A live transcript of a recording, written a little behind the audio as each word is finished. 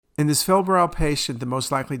In this febrile patient, the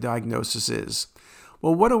most likely diagnosis is,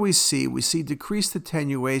 well, what do we see? We see decreased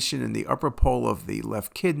attenuation in the upper pole of the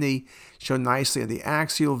left kidney, shown nicely on the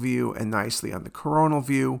axial view and nicely on the coronal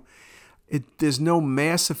view. There's no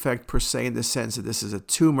mass effect per se in the sense that this is a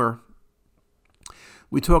tumor.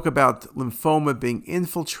 We talk about lymphoma being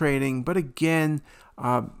infiltrating, but again,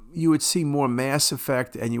 you would see more mass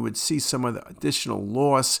effect and you would see some of the additional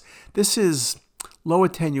loss. This is low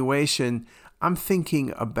attenuation. I'm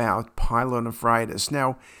thinking about pyelonephritis.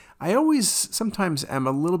 Now, I always sometimes am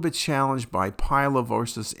a little bit challenged by pyelo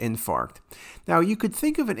versus infarct. Now, you could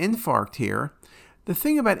think of an infarct here. The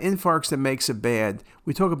thing about infarcts that makes it bad,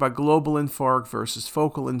 we talk about global infarct versus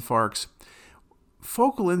focal infarcts.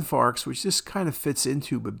 Focal infarcts, which this kind of fits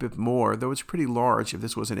into a bit more, though it's pretty large if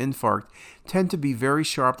this was an infarct, tend to be very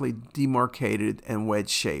sharply demarcated and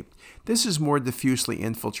wedge-shaped. This is more diffusely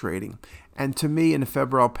infiltrating. And to me, in a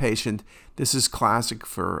febrile patient, this is classic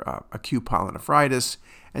for acute pyelonephritis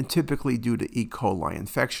and typically due to E. coli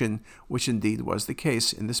infection, which indeed was the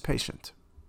case in this patient.